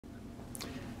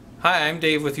Hi, I'm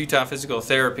Dave with Utah Physical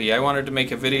Therapy. I wanted to make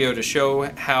a video to show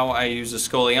how I use a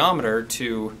scoliometer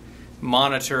to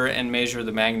monitor and measure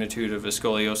the magnitude of a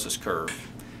scoliosis curve.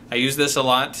 I use this a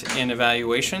lot in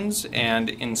evaluations and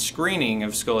in screening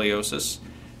of scoliosis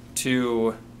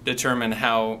to determine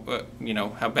how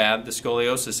bad the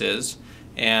scoliosis is,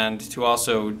 and to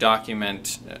also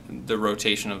document the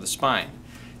rotation of the spine.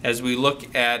 As we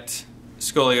look at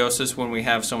scoliosis when we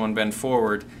have someone bend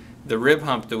forward, the rib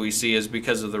hump that we see is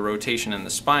because of the rotation in the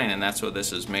spine, and that's what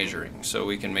this is measuring. So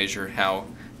we can measure how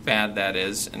bad that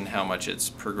is and how much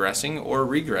it's progressing or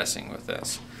regressing with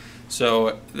this.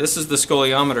 So this is the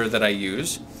scoliometer that I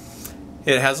use.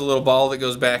 It has a little ball that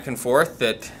goes back and forth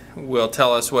that will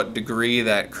tell us what degree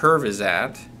that curve is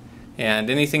at,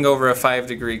 and anything over a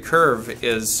 5-degree curve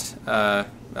is a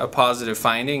positive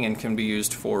finding and can be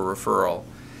used for referral.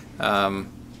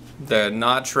 The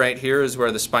notch right here is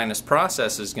where the spinous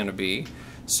process is going to be,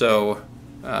 so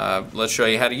let's show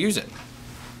you how to use it.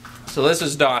 So this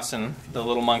is Dawson, the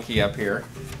little monkey up here.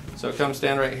 So come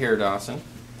stand right here, Dawson.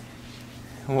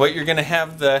 What you're going to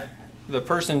have the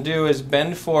person do is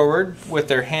bend forward with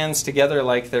their hands together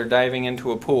like they're diving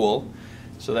into a pool.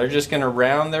 So they're just going to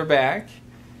round their back,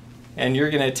 and you're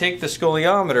going to take the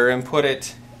scoliometer and put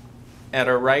it at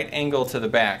a right angle to the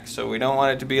back. So we don't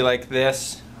want it to be like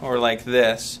this or like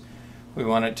this. We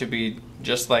want it to be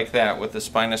just like that, with the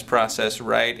spinous process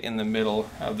right in the middle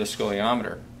of the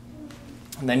scoliometer.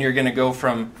 And then you're going to go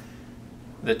from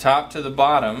the top to the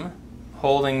bottom,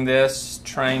 holding this,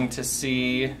 trying to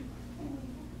see,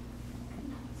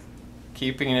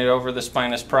 keeping it over the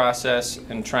spinous process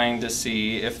and trying to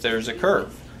see if there's a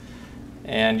curve,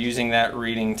 and using that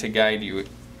reading to guide you.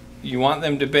 You want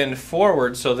them to bend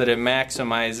forward so that it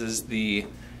maximizes the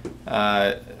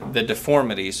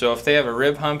deformity. So if they have a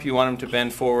rib hump, you want them to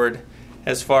bend forward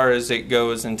as far as it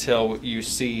goes until you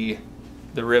see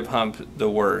the rib hump the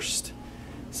worst.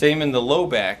 Same in the low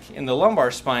back. In the lumbar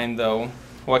spine though,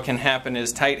 what can happen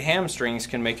is tight hamstrings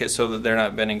can make it so that they're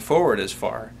not bending forward as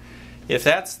far. If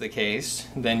that's the case,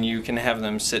 then you can have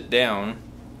them sit down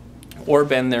or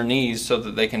bend their knees so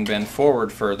that they can bend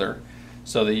forward further,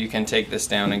 so that you can take this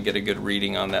down and get a good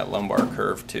reading on that lumbar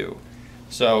curve too.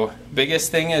 So biggest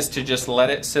thing is to just let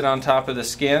it sit on top of the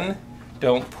skin.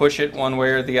 Don't push it one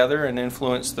way or the other and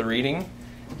influence the reading.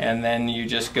 And then you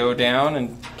just go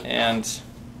down and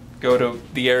go to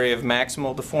the area of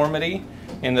maximal deformity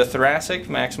in the thoracic,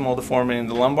 maximal deformity in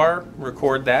the lumbar,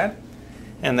 record that,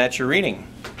 and that's your reading.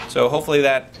 So hopefully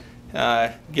that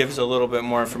gives a little bit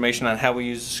more information on how we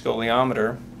use the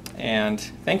scoliometer. And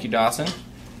thank you, Dawson.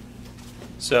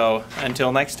 So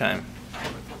until next time.